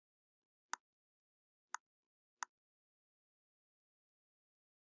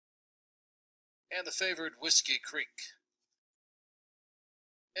and the favored Whiskey Creek.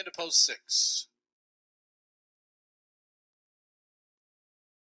 Into post 6.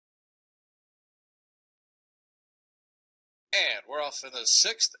 And we're off in the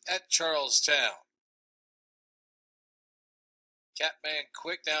 6th at Charlestown. Catman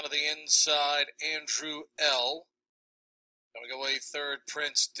Quick down to the inside, Andrew L. Going away third,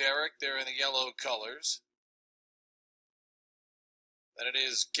 Prince Derek. They're in the yellow colors. Then it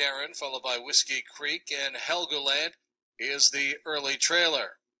is Garin, followed by Whiskey Creek, and Helgoland is the early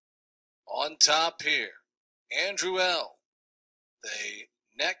trailer. On top here, Andrew L. The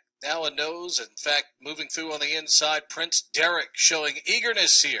neck, now a nose. In fact, moving through on the inside, Prince Derek showing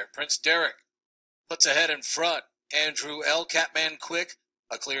eagerness here. Prince Derek puts ahead in front. Andrew L. Catman Quick,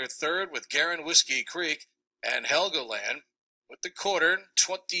 a clear third with Garin, Whiskey Creek, and Helgoland with the quarter,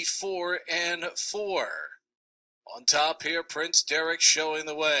 24-4. On top here, Prince Derek showing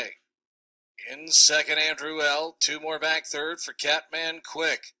the way. In second, Andrew L. Two more back third for Catman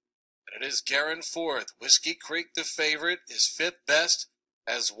Quick. And it is Garin fourth. Whiskey Creek, the favorite, is fifth best.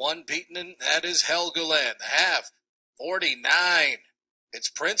 Has one beaten, and that is Helgoland. The half, 49. It's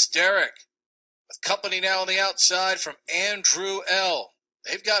Prince Derek with company now on the outside from Andrew L.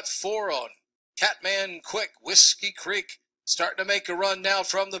 They've got 4 on. Catman Quick, Whiskey Creek, starting to make a run now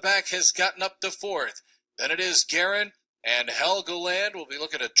from the back, has gotten up to 4th. Then it is Garin, and Helgoland will be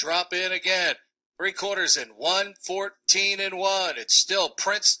looking to drop in again. 3/4 in 1:14-1. It's still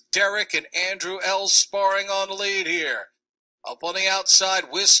Prince Derek and Andrew L. sparring on the lead here. Up on the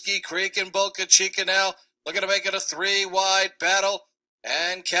outside, Whiskey Creek and Boca Chica now looking to make it a 3-wide battle.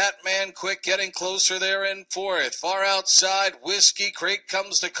 And Catman Quick getting closer there in 4th. Far outside, Whiskey Creek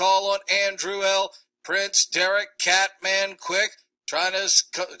comes to call on Andrew L. Prince Derek, Catman Quick, trying to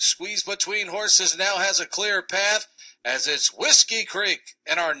squeeze between horses, now has a clear path as it's Whiskey Creek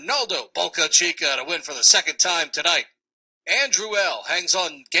and Arnaldo Boca Chica to win for the second time tonight. Andrew L. hangs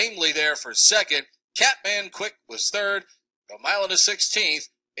on gamely there for second. Catman Quick was third. A mile and a 16th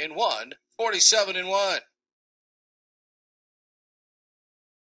in 1:47-1.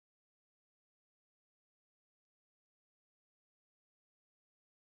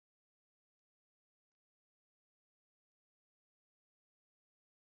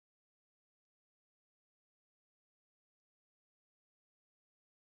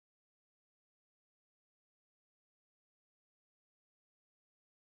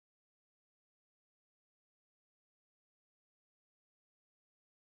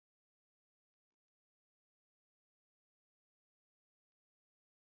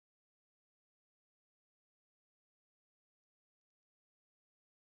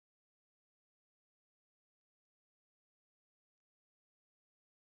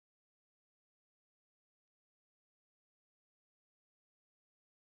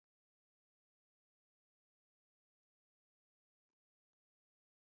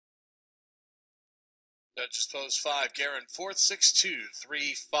 Judges post 5, Garin 4th, 6-2,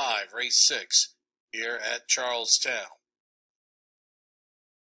 3-5, race 6 here at Charlestown.